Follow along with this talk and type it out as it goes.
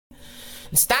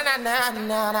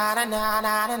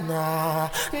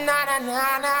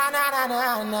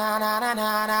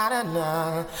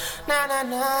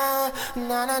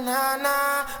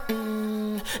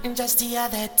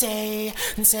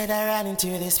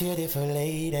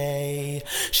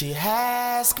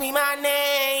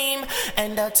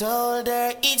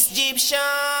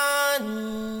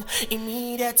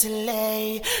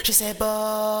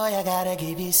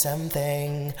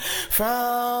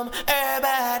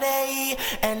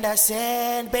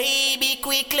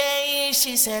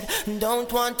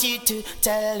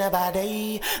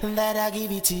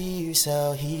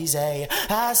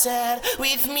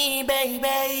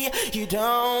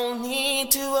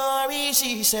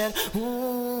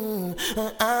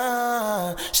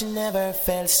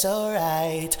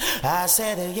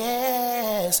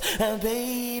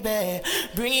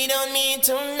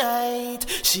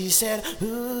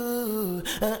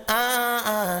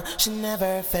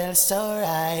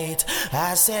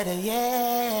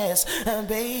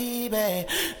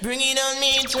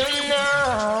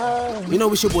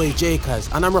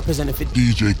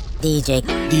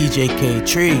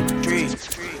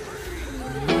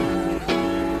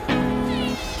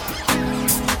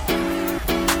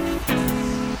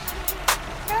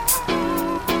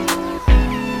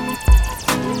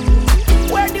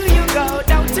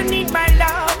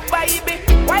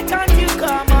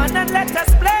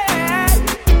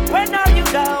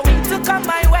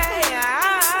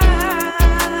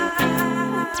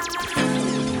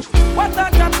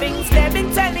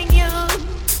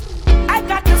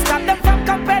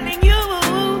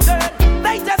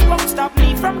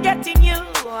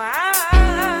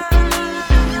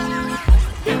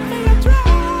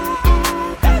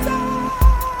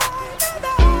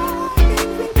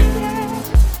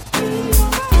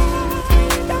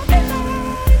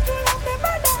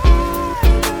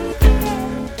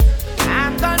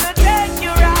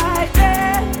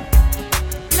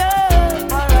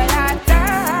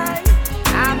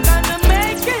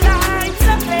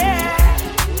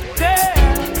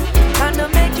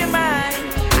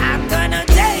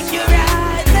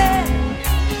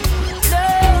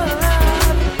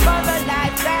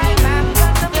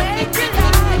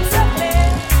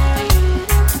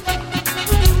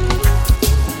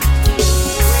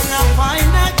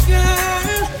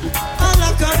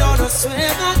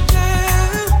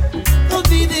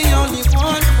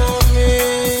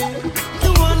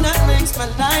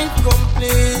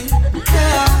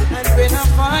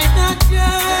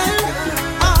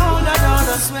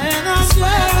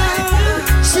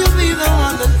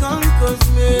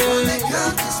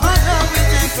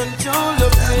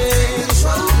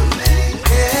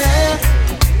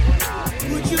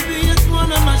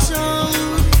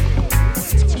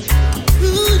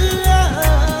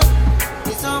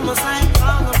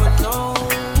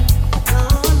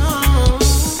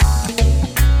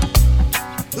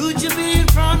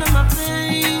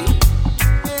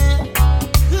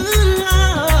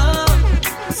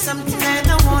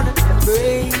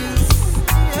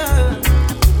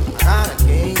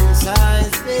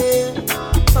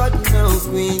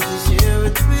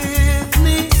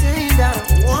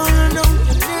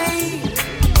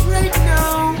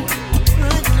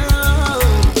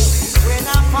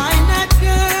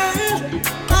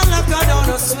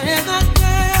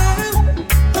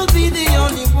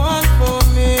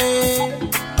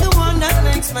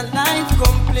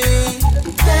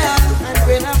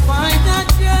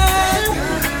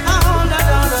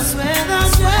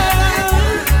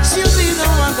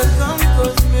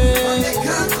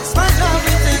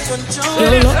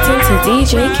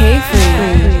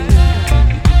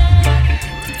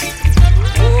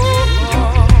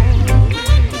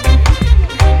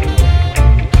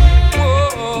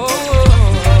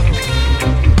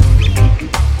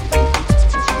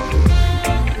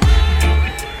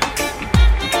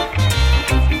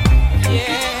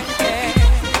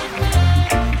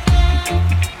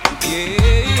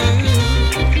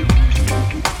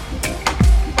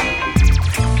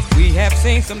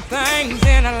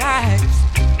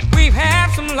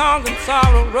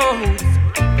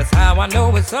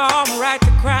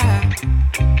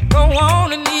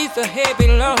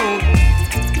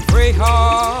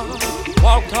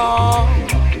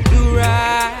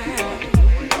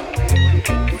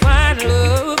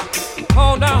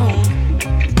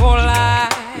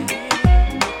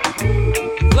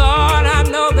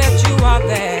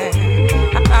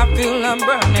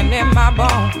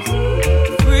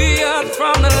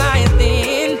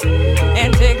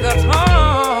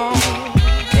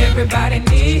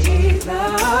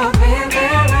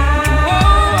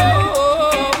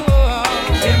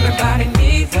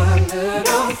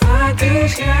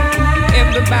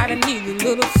Everybody needs a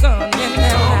little sun in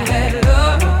their life. Let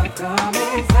love come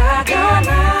inside your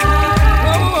life.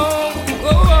 Go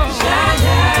on, shine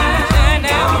down, shine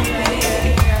down.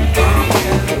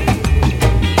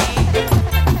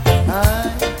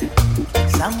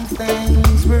 Some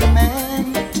things were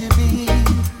meant to be,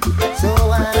 so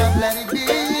why not let it be?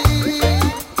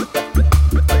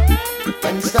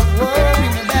 And stop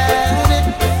worrying about it.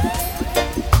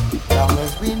 Long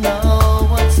as we know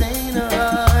what's in our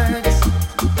hearts,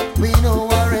 we know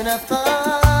we're in our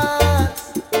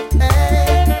thoughts.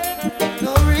 Hey,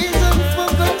 no reason for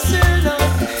concern.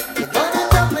 We're gonna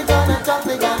talk, we're gonna talk,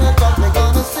 we're gonna talk, we're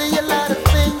gonna say a lot of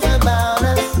things about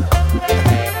us.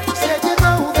 Said you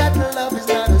know that love is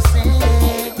not a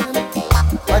sin,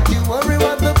 but you worry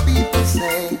what the people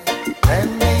say when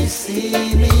they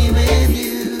see me with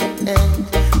you, and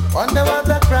wonder what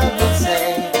the crowd will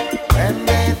say when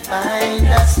they find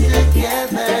us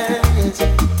together. Yes,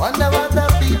 wonder what the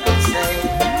people say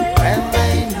when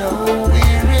they know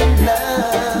we're in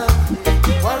love.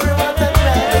 Worry what the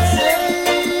crowd will say.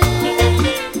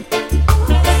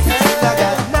 I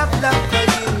got enough love for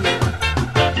you.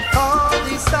 All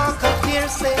these talk of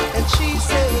hearsay and she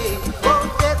say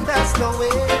won't get us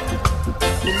nowhere.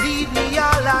 Believe me,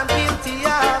 all I'm guilty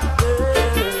of,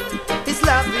 girl, is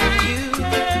loving you.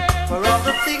 For all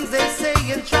the things they say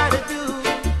and try to do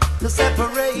to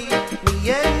separate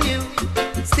me and you,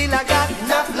 still I got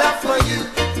enough love for you.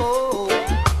 Oh,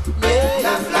 yeah,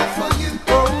 enough love for you.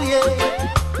 Oh, yeah.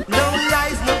 No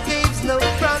lies, no games, no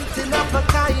fronting of a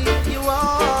kind. You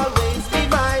always be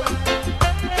mine.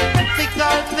 Thick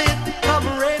or thin, come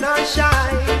rain or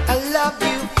shine, I love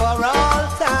you for all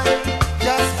time.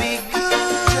 Just be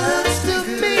good to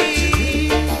me.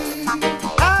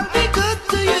 I'll be good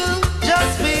to you.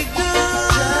 Just be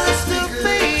good to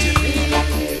me.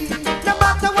 No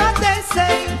matter what they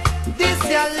say, this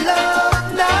your love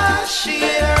not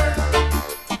share.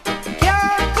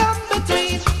 Can't come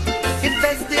between.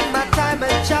 Investing my time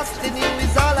and trust in you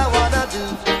is all I wanna do.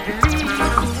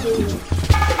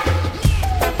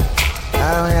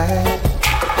 Oh yeah.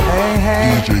 Hey, hey.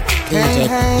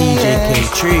 DJ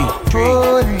K3. Oh,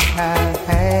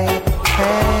 hey,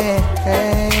 hey,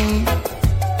 hey.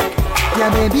 Yeah,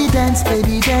 baby dance,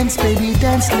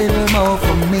 little more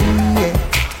for me, yeah.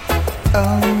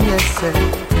 Oh, yes, sir.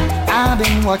 I've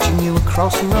been watching you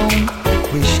across the room.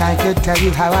 Wish I could tell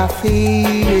you how I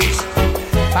feel.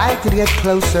 If I could get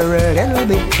closer, a little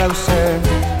bit closer,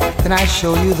 then I'd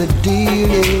show you the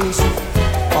deal is.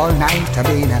 All night I've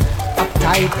been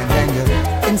uptight, and then you're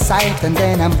inside, and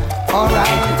then I'm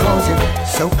alright, cause you're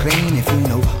so clean. If you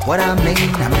know what I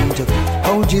mean to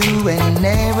hold you and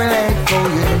never let go.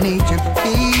 You need to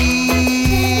be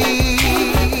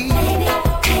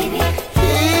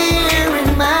here in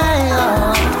my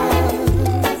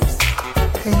arms.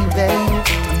 Hey babe,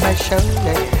 on my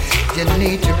shoulder. You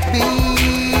need to be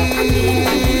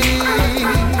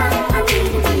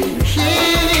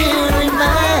here in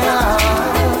my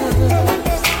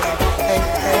arms. Hey,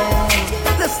 hey.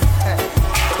 Listen.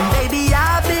 Baby,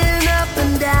 I've been up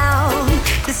and down.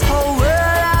 This whole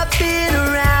world I've been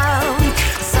around.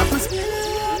 Something's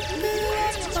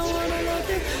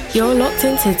You're locked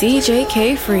into DJ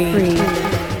K3.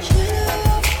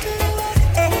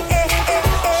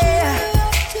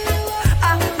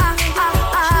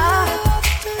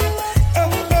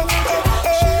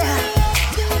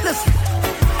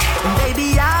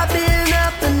 Baby, I've been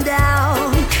up and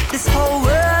down. This whole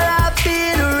world I've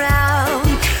been around.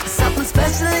 Something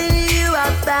special in you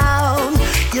I found.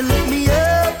 You lift me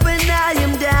up when I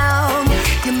am down.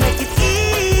 You make it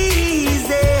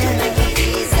easy.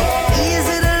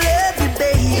 Easy to love you,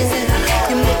 baby.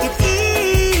 You make it easy.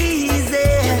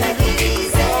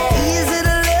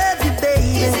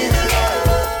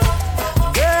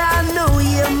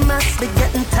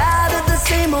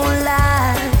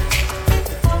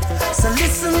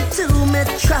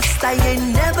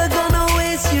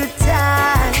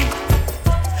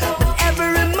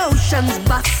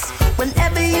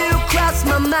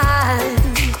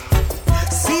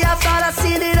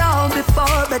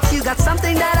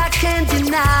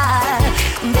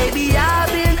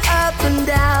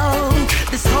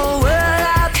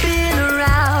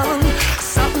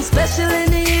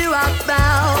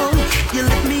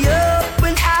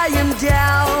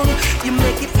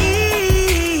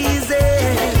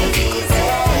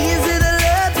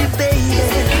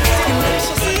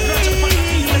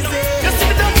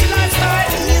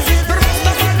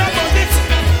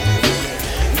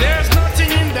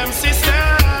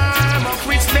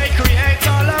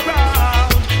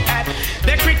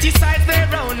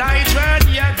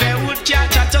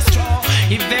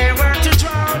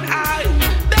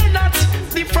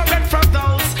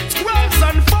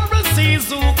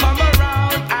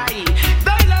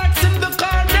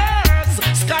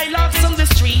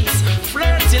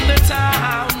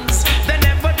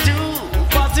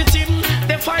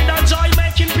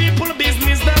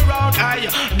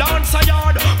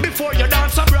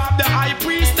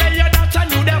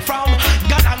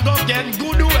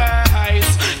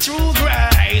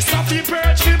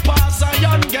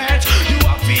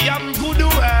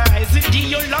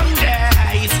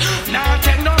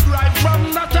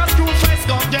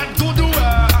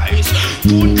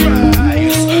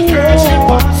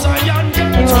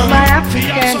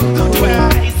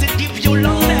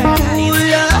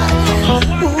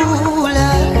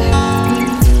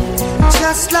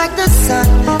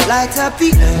 light up the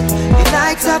earth, you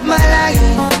light up my life.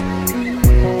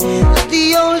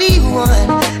 The only one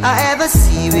I ever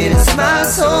see with a smile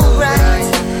so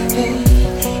bright.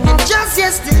 And just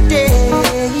yesterday,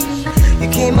 you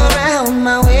came around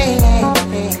my way.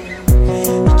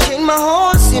 You changed my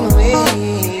horse in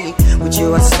way with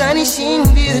your astonishing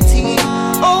beauty.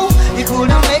 Oh, you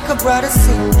couldn't make a brother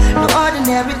sing. No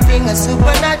ordinary thing, a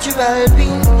supernatural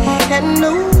being. And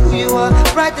no, you are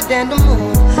brighter than the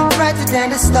moon, brighter than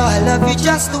the star. I love you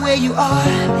just the way you are.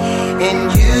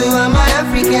 And you are my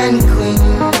African queen,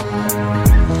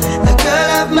 the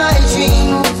girl of my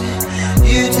dreams.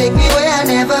 You take me where I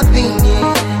never been,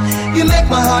 yeah. You make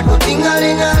my heart go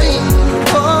ting-a-ling-a-ling.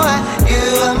 Oh, you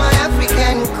are my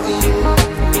African queen,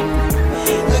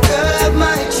 the girl of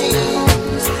my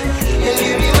dreams. And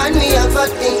you remind me of a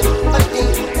thing, a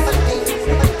thing, a thing,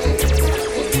 a thing.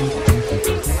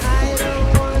 I don't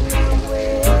wanna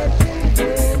wait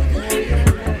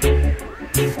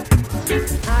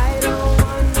I don't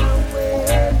wanna wait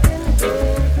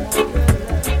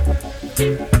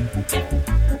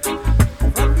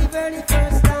from the very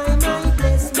first time I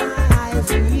placed my eyes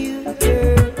on you,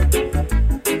 girl,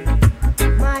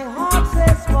 my heart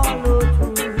says follow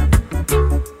through.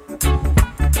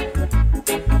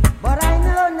 But I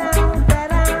know now that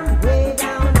I'm way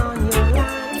down on your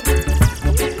line.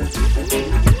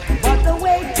 But the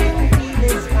waiting feel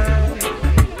is fine.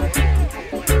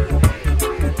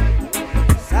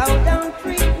 So don't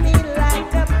treat me like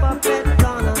a puppet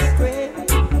on a string.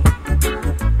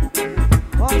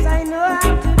 'Cause I know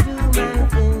how to do my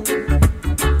thing.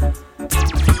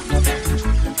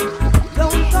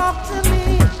 Don't talk to me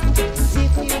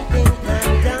if you think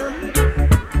I'm dumb.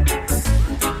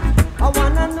 I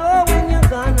wanna know when you're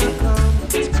gonna come.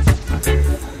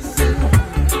 See,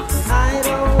 I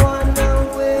don't wanna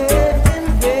wait in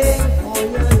vain for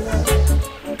your love.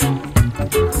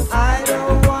 I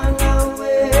don't wanna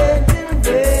wait in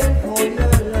vain for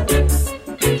your love.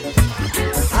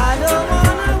 I don't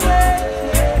wanna wait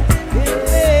in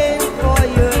vain for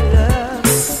your love.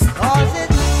 'Cause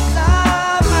it's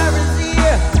summer is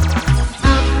here.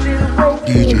 I'm still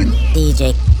waiting.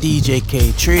 DJ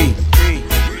K3.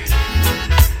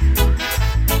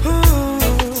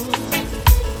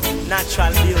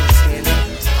 Natural beauty, you know.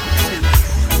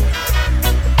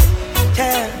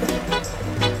 Yeah.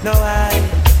 No, I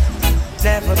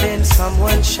never been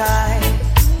someone shy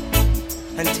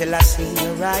until I seen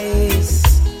your eyes.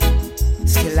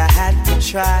 Still I had to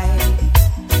try.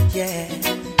 Yeah.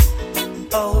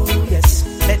 Oh yes.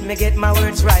 Let me get my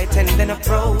words right and then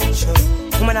approach you.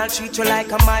 Woman, I'll treat you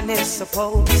like a man is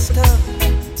supposed to.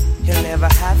 You'll never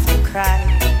have to cry.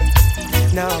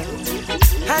 No.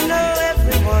 I know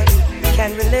everyone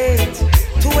can relate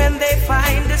to when they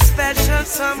find a special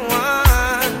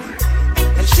someone.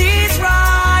 And she's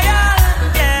royal,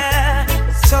 yeah,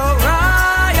 so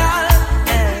royal.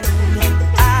 And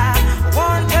I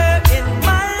want her in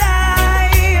my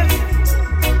life.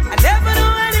 I never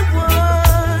knew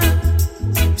anyone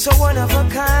so one of a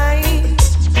kind.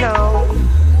 No.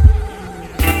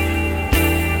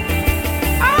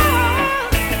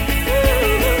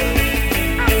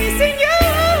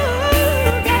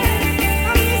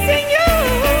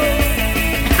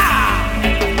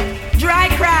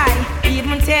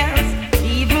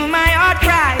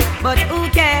 But who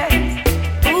cares?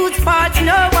 Whose fault?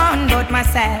 No one but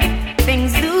myself.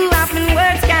 Things do happen,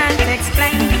 words can't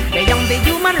explain. Beyond the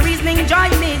human reasoning, joy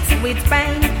mixed with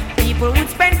pain. People would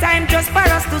spend time just for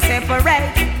us to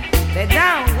separate. They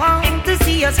don't want to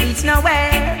see us reach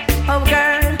nowhere. Oh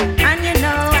girl, and you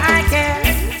know I care.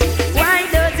 Why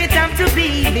does it have to be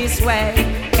this way?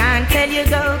 Can't tell you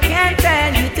go, can't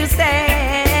tell you to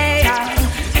stay.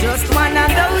 Just one of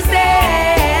those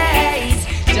days.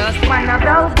 Just one of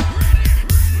those.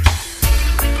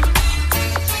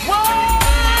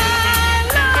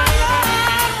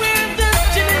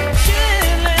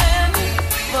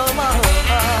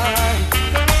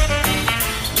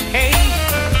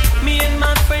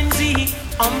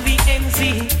 On the NZ,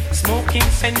 smoking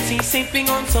fancy, sipping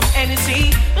on some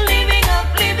energy, living up,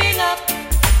 living up,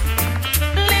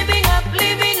 living up,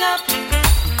 living up.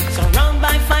 Surrounded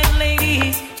by fine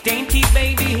ladies, dainty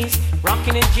babies,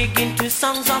 rocking and jigging to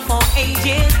songs of all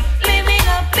ages. Living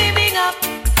up, living up,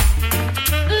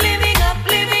 living up,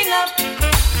 living up.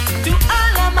 To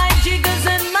all of my jiggers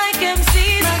and my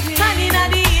MCs, honey,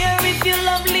 in the air if you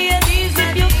love ladies,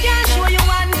 if you can't show you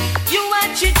one, you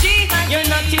watch your G. You're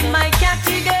not in my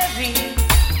category.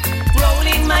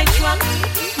 Rolling my trunk,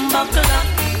 buckle up.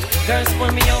 Girls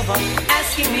pull me over,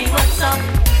 asking me what's up.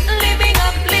 Living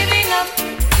up, living up,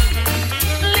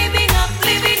 living up,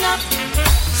 living up.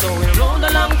 So we roll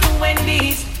along to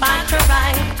Wendy's,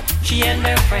 She and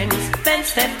her friends then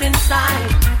stepped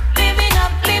inside. Living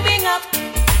up, living up,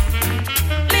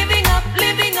 living up,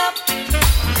 living up.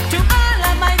 To all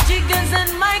of my jiggers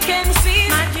and my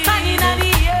MCs, hanging out the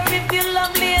air if you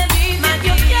love ladies. If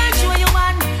you can't show you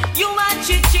one, you want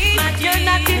cheat. You're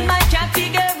not in my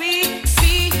category.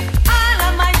 See, all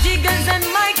of my jiggers and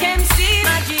my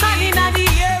MCs, hanging out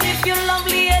the air if you love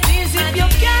ladies. If you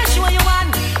can't show you one,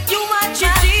 you want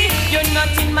cheat. You're not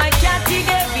in my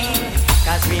category.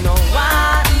 Cause we don't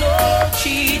want no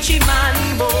chichi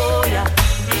man boy.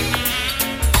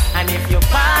 And if you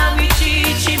buy with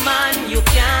chichi man, you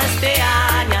can't stay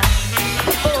on ya.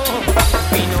 Oh,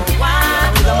 we don't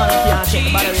want no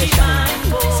chichi man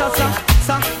boy.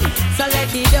 So let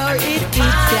the door it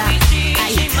hit ya.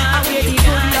 I where the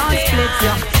good Lord split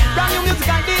ya. Brand new music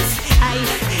like this.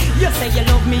 You say you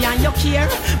love me and you care,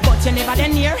 but you never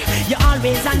then near. You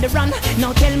always on the run.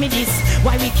 Now tell me this,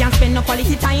 why we can't spend no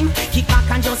quality time? Kick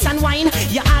back and just unwind.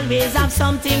 You always have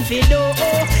something to do.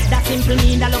 That simple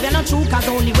mean that love you not true, cause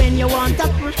only when you want to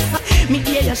me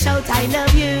hear you shout I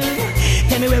love you.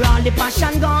 Tell me where all the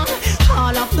passion gone,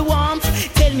 all of the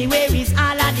warmth. Tell me where is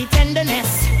all of the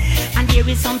tenderness. And there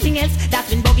is something else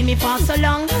that's been bugging me for so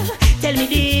long. Tell me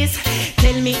this,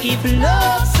 tell me if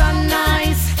love's so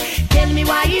nice. Tell me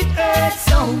why it hurts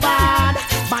so bad.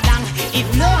 Badang, if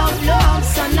love's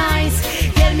so nice.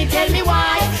 Tell me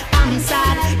why I'm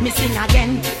sad. Me sing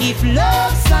again. If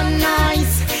love's so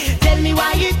nice. Tell me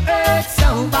why it hurts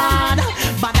so bad.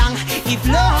 Badang, if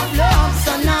love's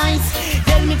so nice.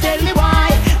 Tell me why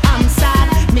I'm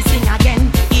sad. Me sing again.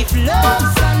 If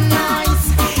love's so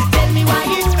nice. Tell me why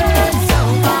it hurts so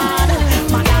bad.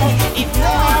 Badang, if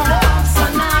love's so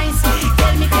nice.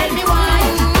 Tell me why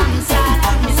I'm sad.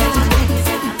 Me sing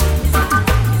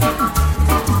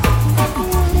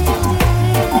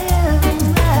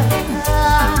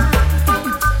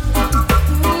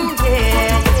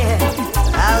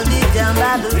I'll be down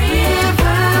by the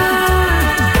river,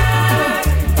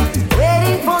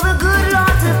 waiting for the good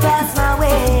Lord to pass my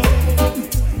way.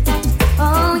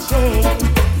 Oh yeah,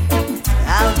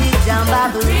 I'll be down by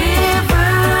the river,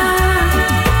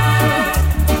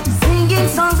 singing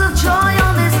songs of joy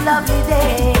on this lovely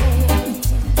day.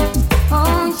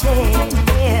 Oh yeah,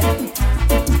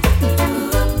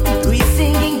 three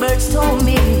singing birds told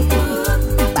me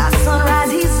by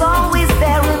sunrise he's always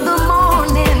there in the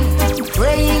morning,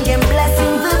 praying and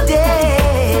blessing the day.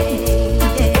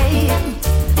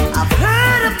 I've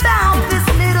heard about this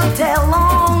little tale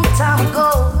long time ago,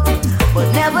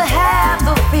 but never had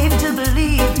the faith to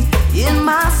believe in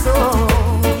my soul.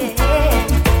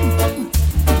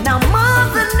 Now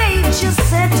Mother Nature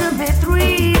said to me,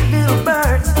 three little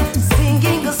birds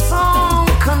singing a song,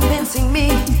 convincing me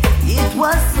it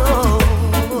was so.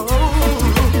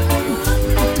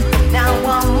 Now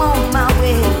I'm on my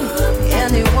way.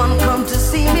 Anyone come to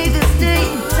see me this day,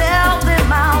 tell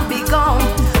them I'll be gone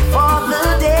for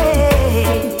the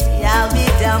day. I'll be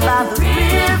down by the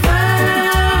river,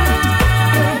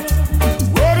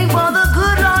 waiting for the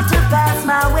good Lord to pass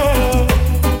my way.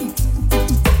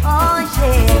 Oh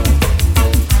yeah,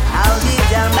 I'll be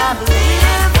down by the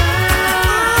river,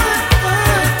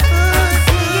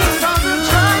 singing songs of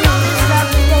joy on this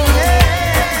lovely day.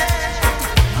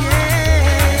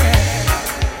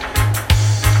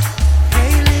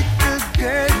 Hey little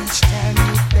girl, each time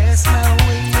you pass my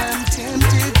way, I'm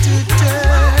tempted to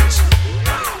touch.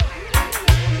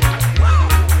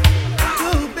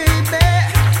 Oh baby,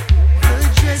 the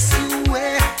dress you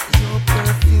wear, your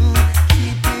perfume,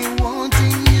 keep me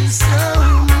wanting you so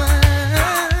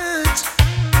much.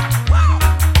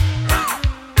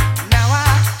 Now I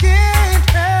can't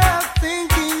help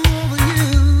thinking of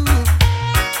you,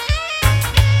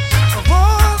 of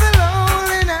all the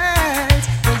lonely nights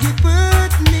that you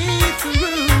put me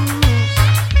through.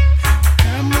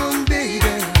 Come on,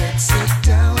 baby, let's sit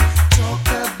down, talk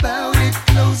about it,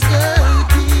 close the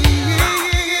deal.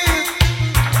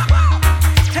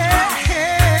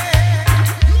 Hey,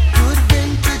 good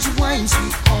vintage wine,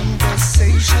 sweet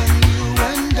conversation, you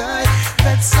and I,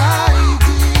 that's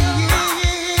ideal.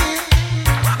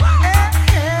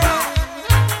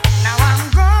 Now I'm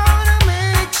gonna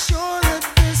make sure that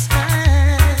this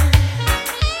time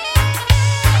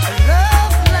a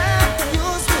love like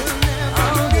yours will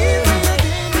never leave me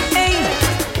again.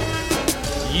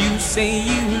 You say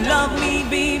you love me,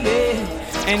 baby,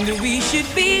 and we should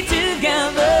be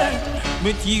together,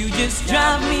 but you just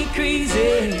drive me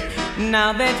crazy.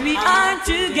 Now that we are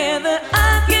together,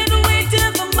 I can't wait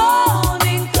till the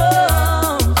morning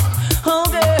comes. Oh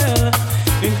girl,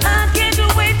 and I can't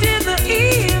wait till the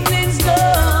evening's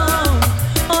gone.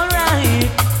 Alright,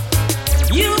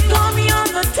 you call me on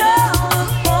the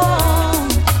telephone.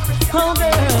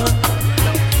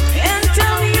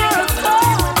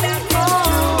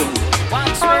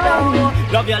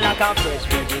 a fresh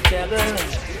vegetable.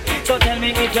 So tell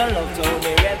me if you love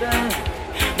Tony Rebel.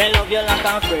 Me love you like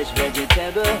a fresh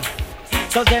vegetable.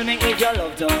 So tell me if you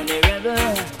love Tony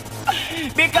Rebel.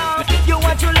 Because you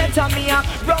want to let me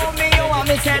roll me, you want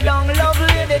me say down love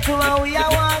lady to and we I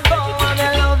want go. And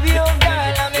I love you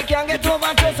girl and me can't get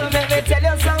over to. So let me tell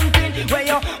you something where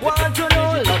you want to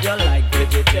know. Love you like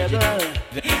vegetable.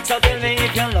 So tell me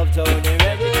if you love Tony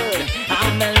Rebel.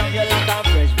 And I love you like a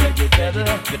fresh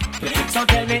vegetable. So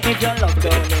tell me if you love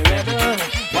Tony Rebel.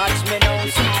 Watch me now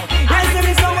so I see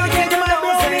me someone get my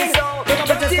brownie.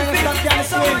 But just gonna stop can't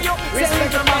swim.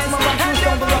 Respect the maximum and choose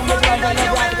from the wrong with love and a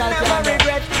radical plan.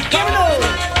 Give me no.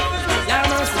 Yeah,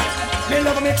 mercy. Me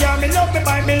love me car, me love me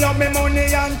bike, me love me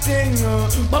money and thing.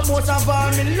 But most of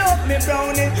all, me love me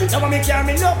brownie. Love me car,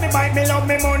 me love me bike, me love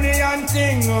me money and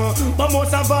thing. But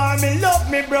most of all, me love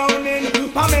me brownie.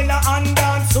 Pamela and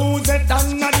Dan, Suzette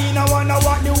and Nadine, wanna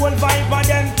what the whole vibe of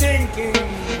them thinking.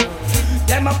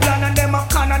 Them a plan and them a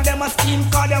con and them a scheme.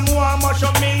 Cause them want much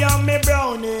of me and me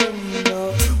brownie.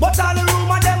 But all the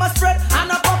rumor them a spread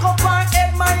and a fuck up her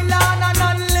head, my land and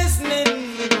not listening.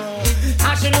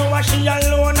 And she know what she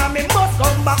alone and me must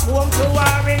come back home to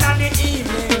her in the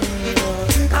evening.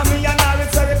 And me and her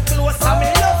is very close and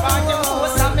me love her the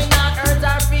most and me not hurt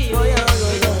her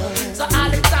feelings. So all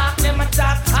the talk them a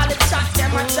talk, all the chat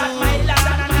them a chat, my land.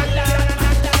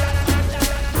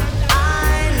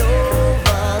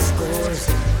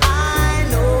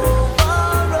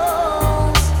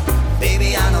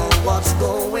 What's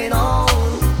going on?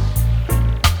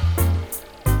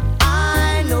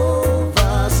 I know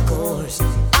the scores.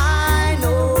 I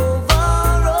know the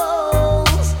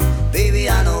roles. Baby,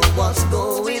 I know what's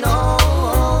going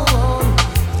on.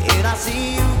 And I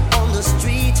see you on the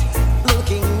street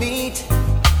looking neat.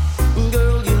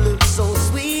 Girl, you look so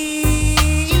sweet.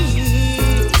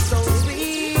 So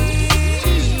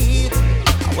sweet.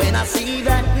 When I see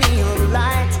that neon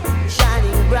light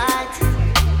shining bright.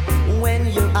 When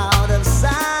you're out of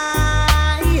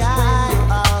sight,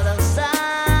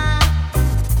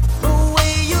 the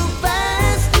way you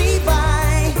pass me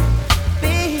by,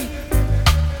 babe,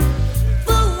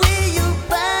 the way you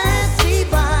pass me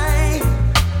by,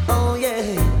 oh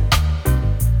yeah.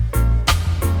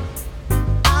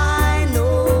 I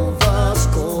know the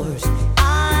scores,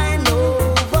 I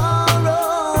know the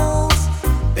roles,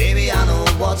 baby, I know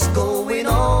what's going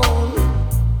on.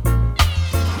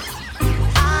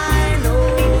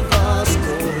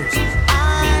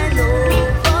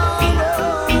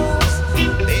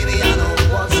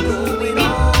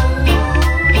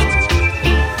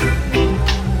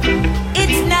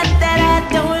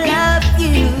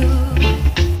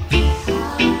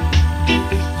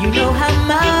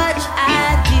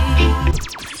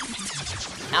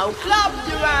 Now clap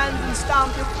your hands and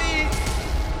stamp your feet.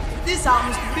 This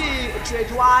happens to be a trade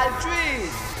to wild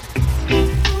trees.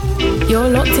 You're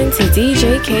locked into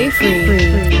DJ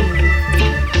K3.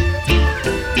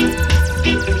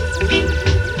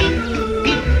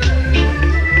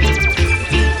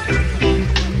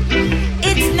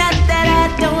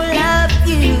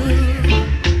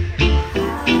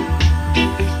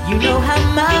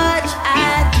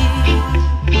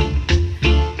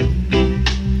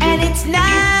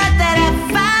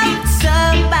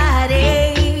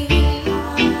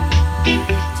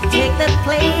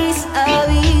 Place of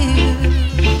you,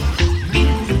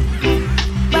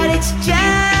 but it's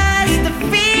just the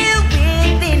feel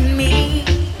within me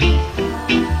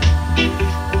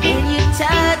when you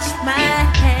touch my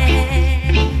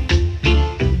hand,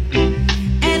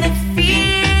 and a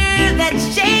fear that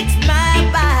shakes my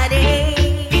body,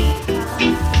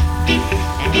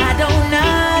 and I don't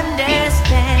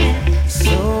understand,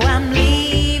 so I'm leaving.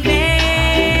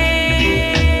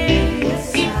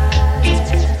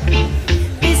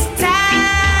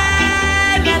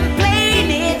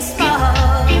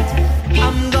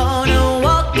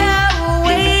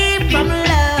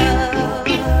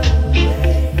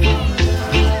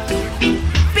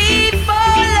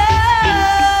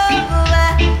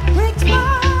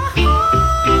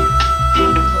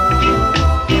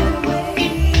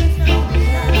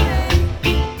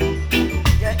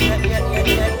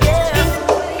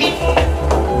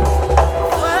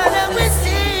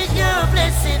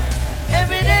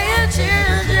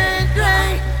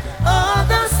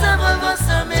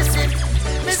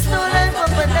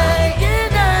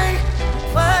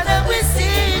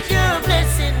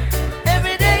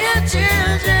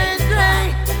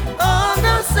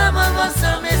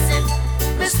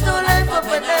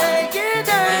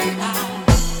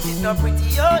 Pretty,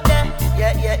 you're there,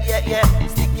 yeah,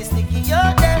 sticky,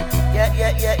 you're there.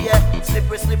 yeah.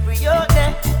 Slippery, you're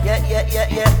there.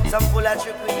 Yeah. Some full of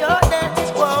trickery, you're there.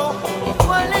 Whoa,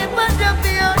 one lip and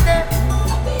jumpy out there.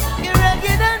 You're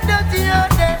ragged and dirty out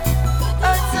there.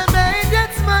 And some man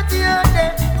that's smarty out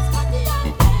there.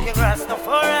 Give us no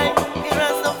foreign,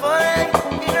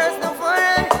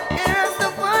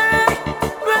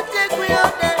 protect we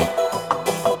out there.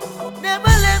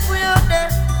 Never let we out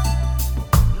there.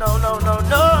 No.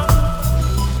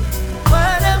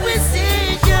 Father, we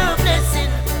see your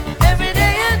blessing. Every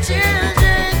day your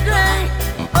children cry.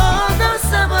 Although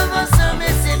some of us are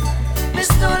missing, we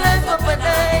still life up and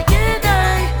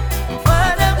die.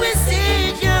 Father, we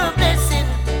see your blessing.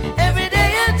 Every day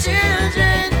your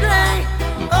children cry.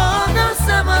 Although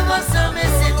some of us are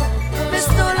missing, we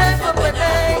still life up and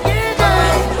die.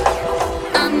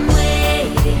 I'm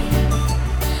waiting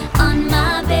on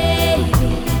my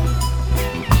baby.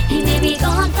 He may be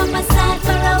gone from my side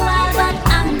for a while, but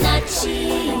I'm not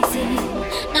cheating.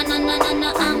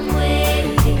 No, I'm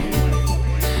waiting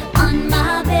on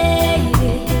my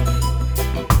baby.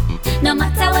 No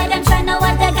matter what I'm trying, no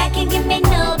other guy can give me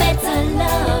no better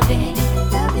loving.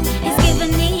 He's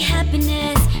giving me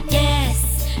happiness, yes.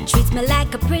 Treats me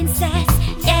like a princess,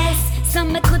 yes.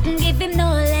 Some I couldn't give him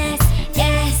no less,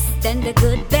 yes. Then the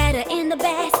good, better, and the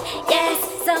best, yes.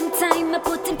 Sometime I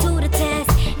put him to the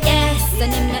test, yes.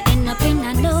 And him not end up in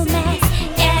a no mess,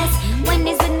 yes. When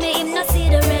he's with me, him not see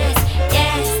the rest,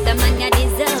 yes. The man ya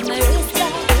deserve my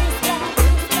respect.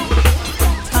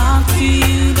 Talk to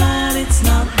you, but it's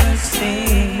not the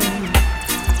same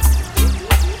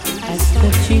as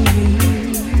touching you.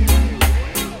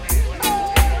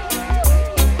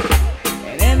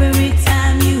 And every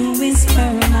time you whisper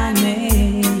my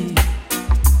name,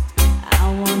 I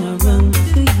wanna run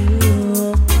to you.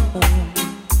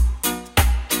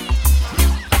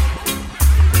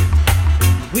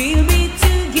 We'll be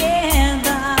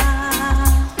together,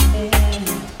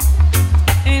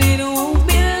 and it won't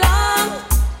be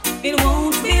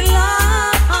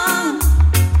long,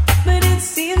 but it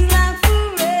seems like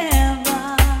forever,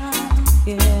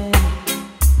 yeah.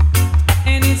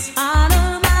 And it's out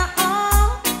of my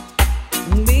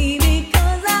own, baby,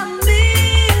 'cause I'm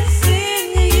missing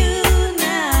you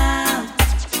now,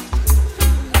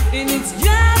 and it's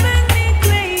driving me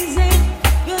crazy,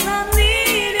 'cause I'm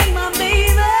needing my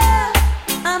baby,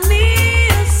 I'm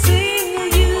missing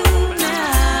you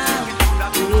now.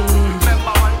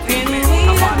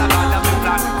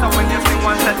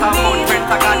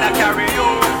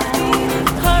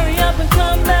 Hurry up and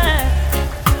come back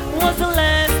was the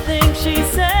last thing she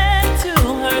said to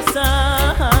her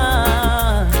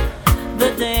son. The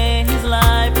day his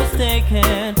life was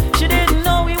taken, she didn't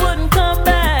know he wouldn't come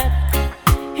back.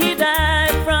 He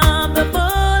died from the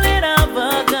bullet of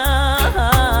a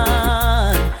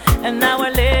gun, and now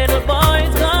her little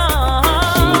boy's gone.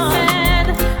 She said,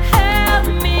 help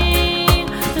me,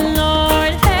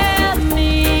 Lord, help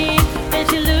me. And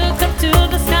she looked up to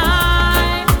the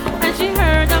sky, and she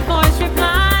heard a voice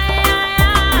reply,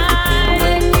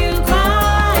 when you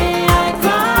cry,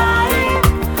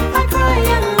 I cry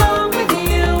along with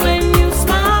you. When you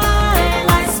smile,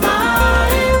 I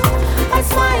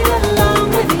smile along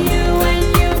with you. When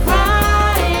you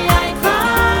cry,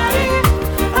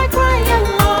 I cry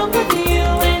along with you.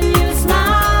 When you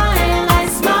smile, I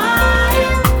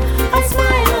smile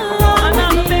along with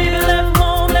you. Another baby left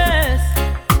homeless,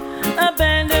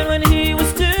 abandoned when he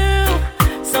was 2.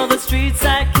 So the street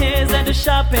side kids and the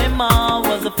shopping mall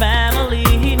was a family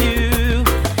he knew.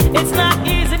 It's not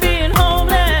easy being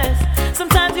homeless.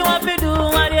 Sometimes you have to do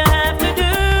what you have to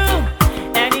do.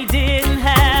 And he didn't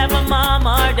have a mom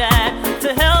or dad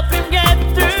to help him get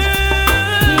through.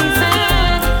 He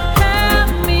said, help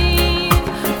me,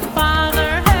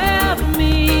 Father, help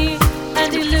me. And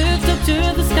he looked up to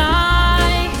the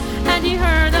sky, and he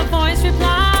heard a voice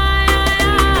reply,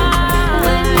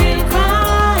 when you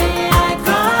cry,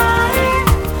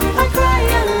 I cry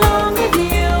along with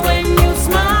you. When you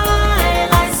smile,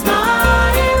 I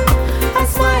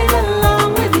smile along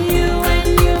with you. When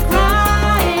you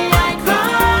cry, I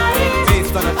cry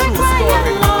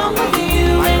along with you.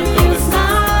 When you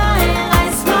smile, I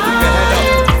smile.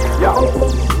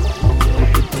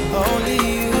 Only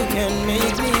you can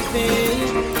make me feel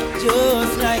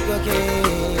just like a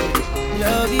king.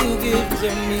 Love you give to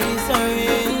me, sorry,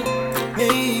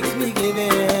 makes me give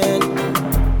in.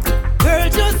 Girl,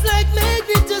 just like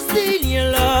magnet, just steal your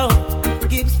love,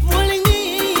 keeps pulling me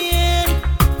in.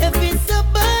 If it's a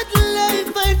battle I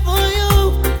fight for you,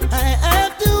 I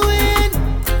have to win.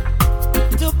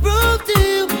 To prove to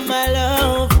you my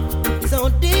love, so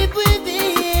deep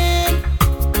within.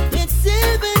 It's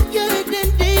even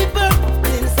getting deeper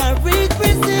since I reached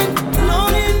prison.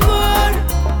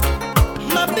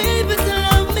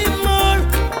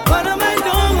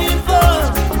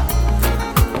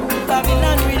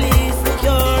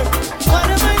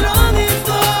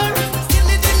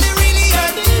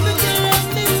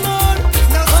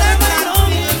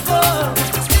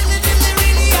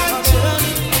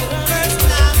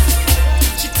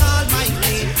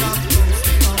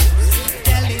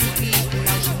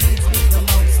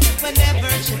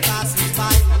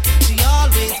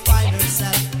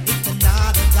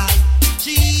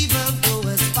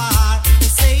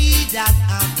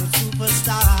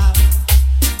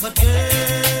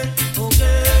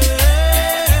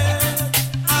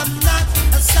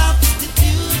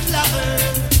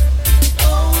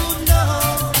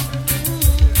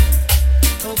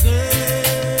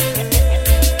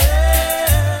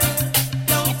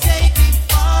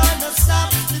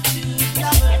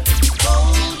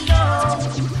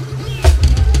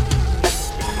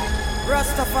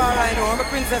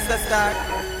 star.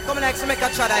 Come like to make a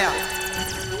try there.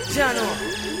 Jano.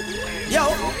 Yo,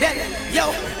 then, yo,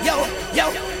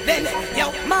 then, yo.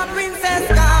 My princess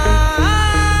gone,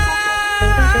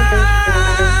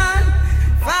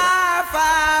 far,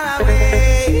 far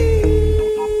away.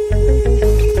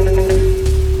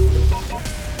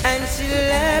 And she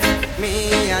left me,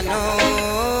 I know.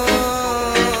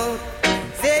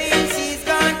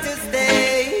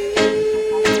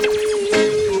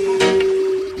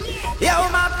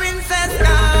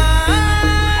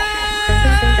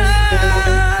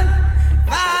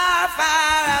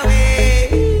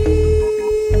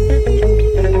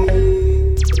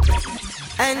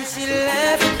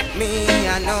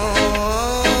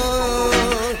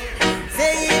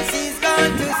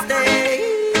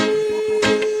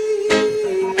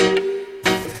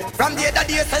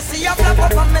 See a flap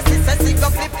up on me, sister, see go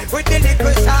flip with the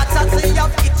little shots. I see a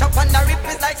pitch up on the rip.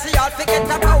 It's like she all forget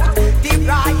about the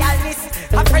royalness.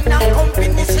 A friend and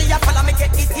company, she a follow me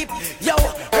get the tip. Yo,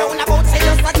 round about say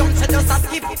just a jump, she just a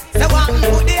skip. Say what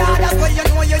put the others where you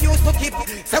know you used to keep.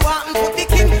 Say what put the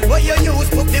king where you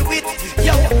used to be with.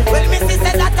 Yo, well me see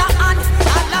say that a hand,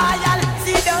 a loyal,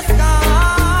 she just gone.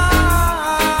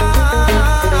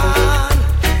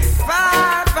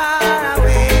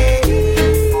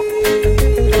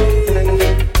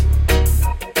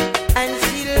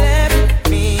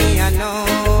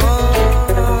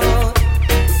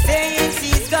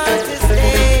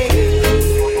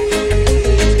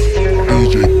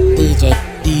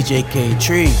 DJ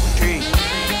Tree.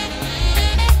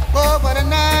 Oh, what a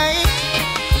night.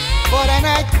 What a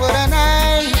night, what a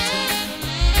night.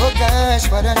 Oh gosh,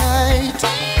 what a night.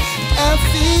 I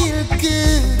feel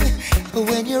good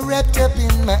when you're wrapped up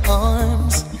in my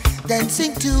arms,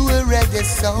 dancing to a reggae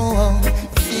song.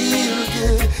 Feel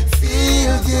good,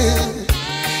 feel good.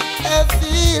 I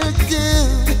feel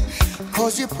good,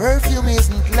 cause your perfume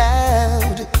isn't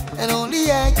loud, and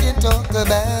only I can talk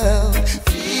about.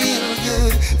 Feel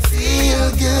good, feel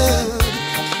good.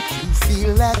 You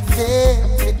feel like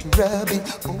velvet rubbing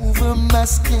over my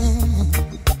skin,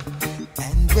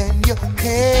 and when your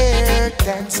hair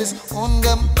dances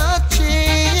under my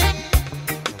chin,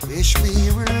 I wish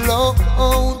we were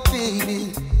alone,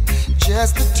 baby,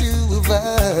 just the two of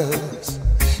us.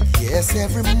 Yes,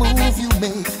 every move you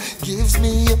make gives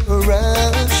me a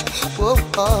rush. Whoa,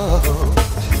 oh.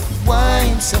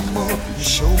 Wine some more, you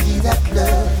show me that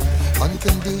love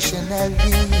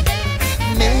unconditionally.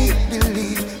 Make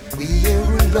believe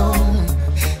we're alone,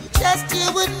 just you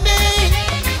and me.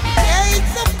 Hate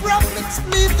the problems,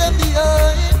 leave them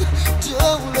behind.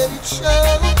 Don't let it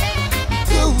show.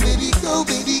 Go, baby, go,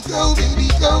 baby, go, baby,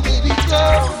 go, baby,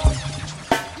 go.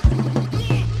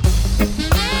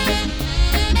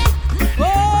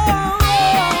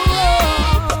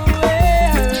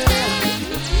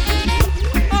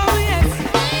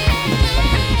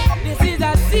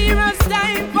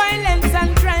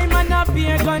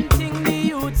 Gunting the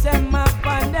youths and map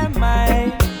on their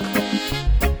mind.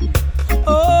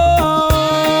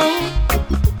 Oh,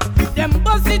 them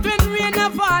bust it when rain a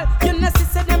fall. You know see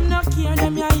say them no care,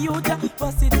 them your youth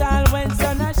bust it all when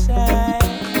sun a shine.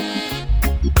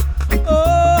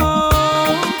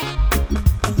 Oh,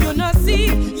 you know see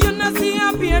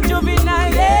a pure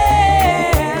juvenile.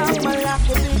 Yeah, I'ma lock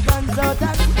the big guns out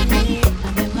of me.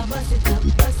 And then I bust it up.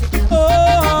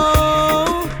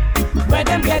 Oh, where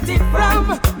them get it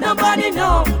from? Nobody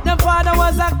know. Them father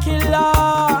was a killer.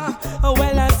 Oh,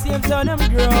 well, I see him turn them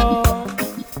grow.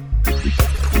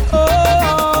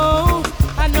 Oh,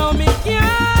 I know me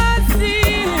can't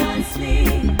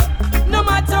sleep. No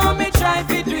matter how me try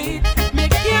to do it, me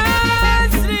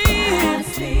can't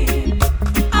sleep.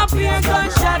 I fear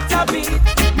gunshot a beat.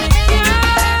 Me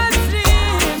can't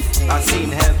sleep. I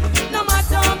seen heaven. No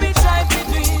matter how me try to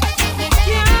do it, me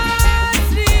can't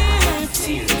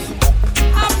sleep.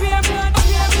 I fear blood.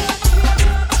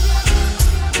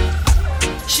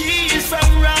 She is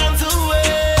from round the way.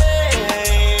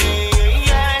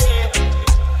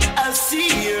 I see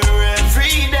her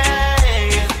every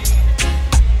day.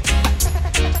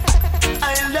 I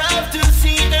love to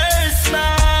see her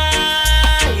smile.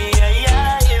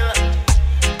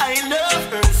 I love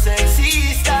her sexy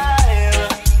style.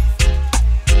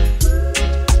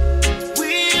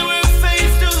 We were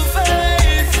face to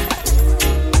face,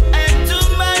 and to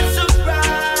my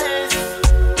surprise,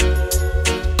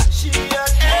 she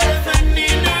had heaven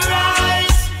in her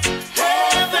eyes,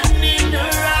 heaven in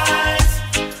her eyes,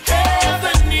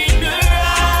 heaven in her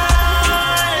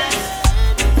eyes.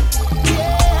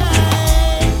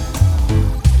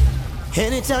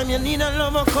 Anytime you need a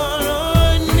lover, call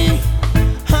on me.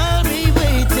 I'll be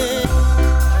waiting.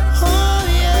 Oh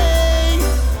yeah,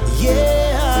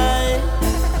 yeah.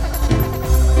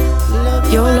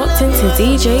 to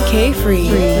DJ K3.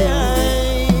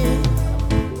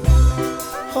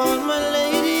 All my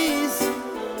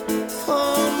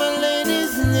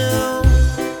ladies know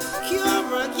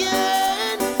you're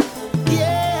again.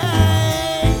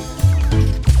 Yeah.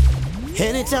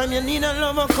 Anytime you need a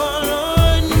lover, call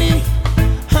on me.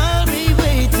 I'll be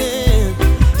waiting.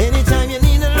 Anytime you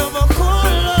need a lover,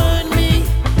 call on me.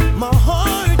 My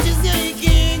heart is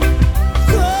aching.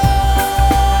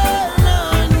 Call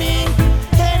on me.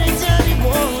 Anytime you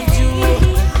want to.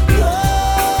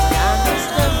 Call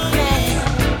on me.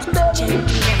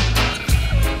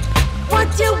 What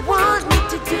you want me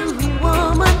to do,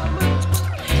 woman?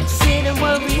 Sit and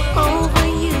worry over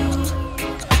you.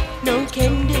 No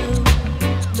can do.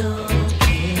 No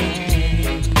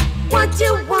can. What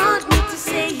you want me to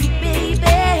say, baby?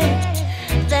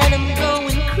 That I'm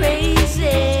going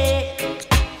crazy.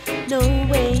 No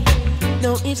way,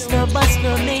 no ifs, no buts,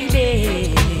 no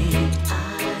maybe. I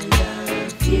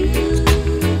love you.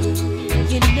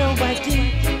 You know I do.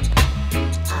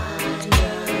 I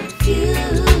love you.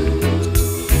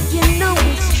 You know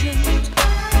it's true.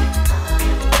 I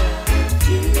love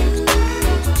you.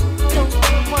 Don't you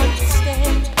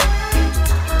understand?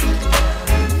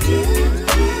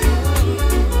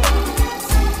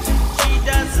 She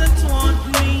doesn't want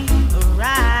me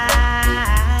around.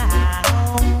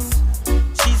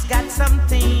 She's got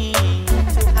something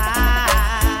to hide.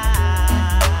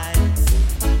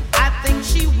 I think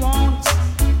she wants a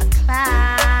clown,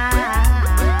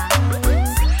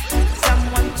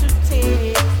 someone to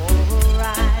take for a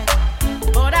ride.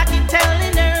 But I keep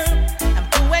telling her I'm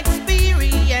too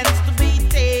experienced to be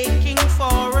taking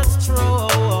for a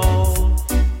stroll.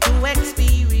 Too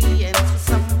experienced for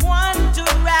someone to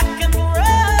rock and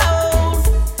roll.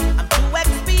 I'm too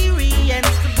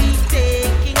experienced to be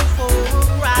taking for a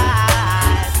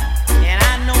ride. And I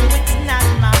know it's not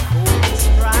my foolish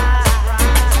pride.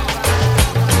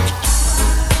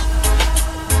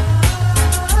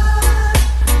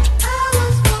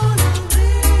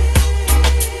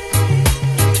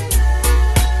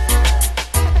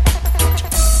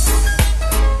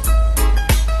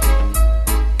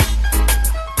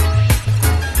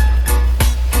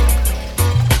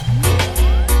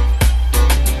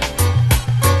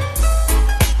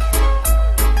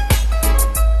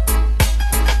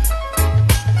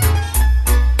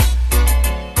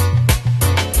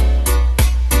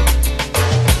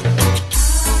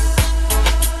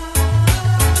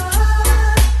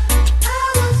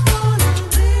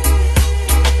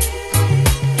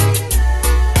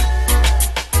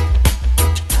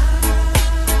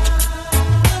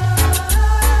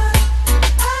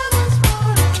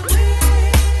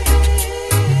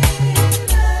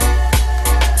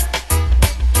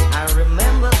 I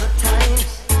remember the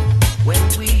times when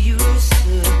we used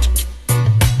to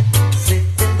sit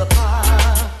in the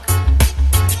park,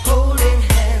 holding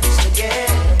hands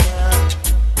together.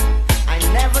 I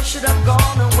never should have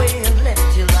gone away and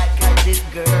left you like I did,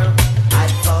 girl. I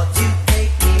thought you'd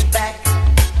take me back,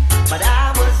 but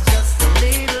I was just a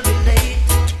little bit late.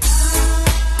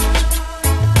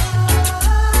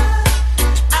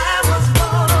 I was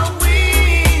born a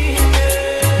winner.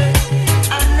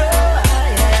 I know I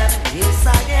am. Yes, I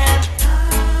am.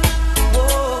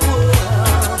 Whoa,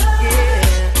 yeah.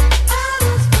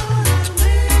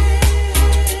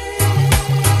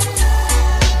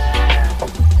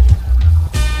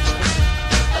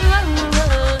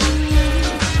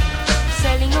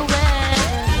 Selling away.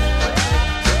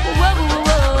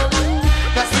 Whoa.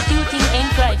 Prostituting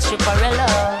ain't quite Stripperella.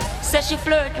 Says she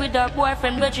flirt with her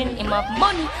boyfriend, virgin him up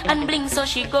money and bling, so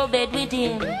she go bed with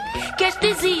him. Catch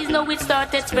disease, now it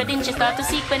started spreading. She start to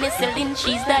seek penicillin,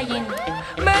 she's dying.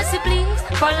 Mercy please,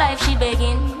 for life she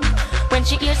begging. When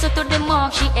she hears her to the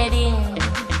mark, she heading.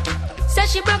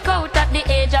 Says she broke out at the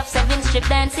age of 7, strip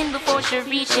dancing before she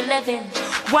reached 11.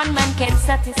 One man can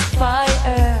satisfy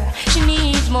her. She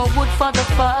needs more wood for the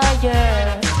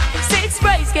fire. Six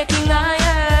price getting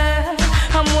higher.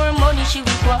 And more money she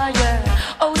require.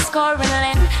 Oh, scoring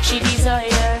land she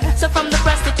desire. So from the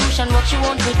prostitution work she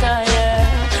won't retire.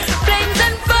 Flames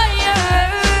and fire.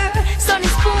 Sunny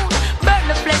spoon, burn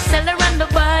the flesh, sell her and the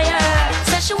buyer.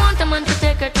 Says she want a man to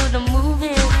take her to the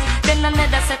movies. Then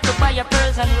another set to buy her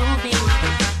pearls and rubies.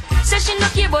 Says she no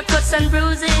care about cuts and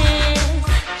bruises.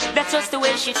 That's just the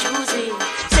way she chooses.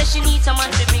 Says she needs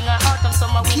someone to bring her autumn,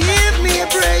 summer, winter. Give me a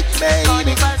break, baby.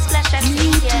 Carnival, splash and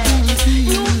sing, yeah.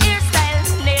 New hairstyle,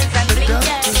 nails and bling,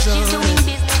 yeah. She's doing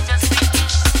business just for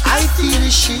I feel a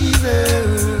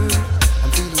shiver.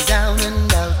 I'm feeling down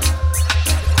and out.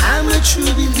 I'm a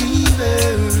true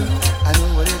believer. I know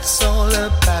what it's all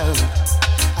about.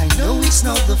 I know it's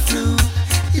not the flu.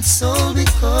 It's all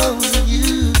because of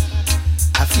you.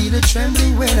 I feel a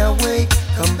trembling when I wake.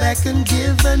 Come back and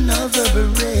give another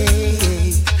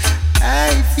break.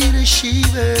 I feel a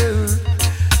shiver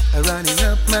running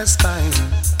up my spine.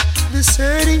 This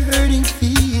hurting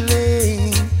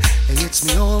feeling, it hits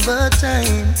me all the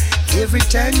time. Every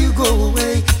time you go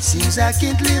away, seems I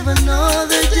can't live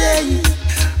another day.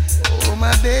 Oh,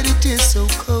 my bed, it is so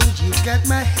cold. You got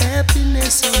my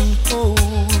happiness on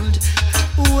hold.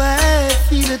 Oh, I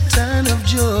feel a ton of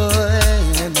joy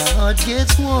and my heart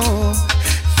gets warm.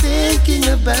 Thinking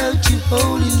about you,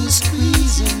 holding you,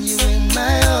 squeezing you in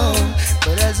my arm.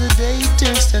 But as the day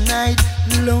turns to night,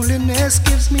 loneliness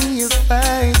gives me a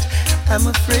fight. I'm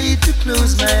afraid to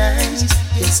close my eyes.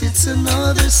 Yes, it's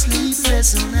another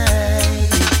sleepless night.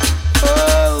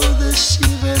 Oh, the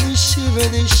shiver, the shiver,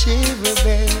 the shiver,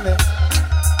 baby.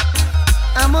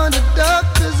 I'm on the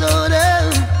doctor's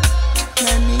order.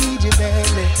 I need you,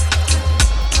 baby.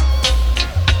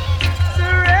 The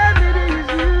remedy is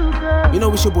you, girl. You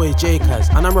know it's your boy J Kaz,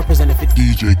 and I'm representing for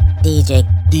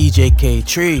DJ K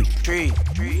Tree.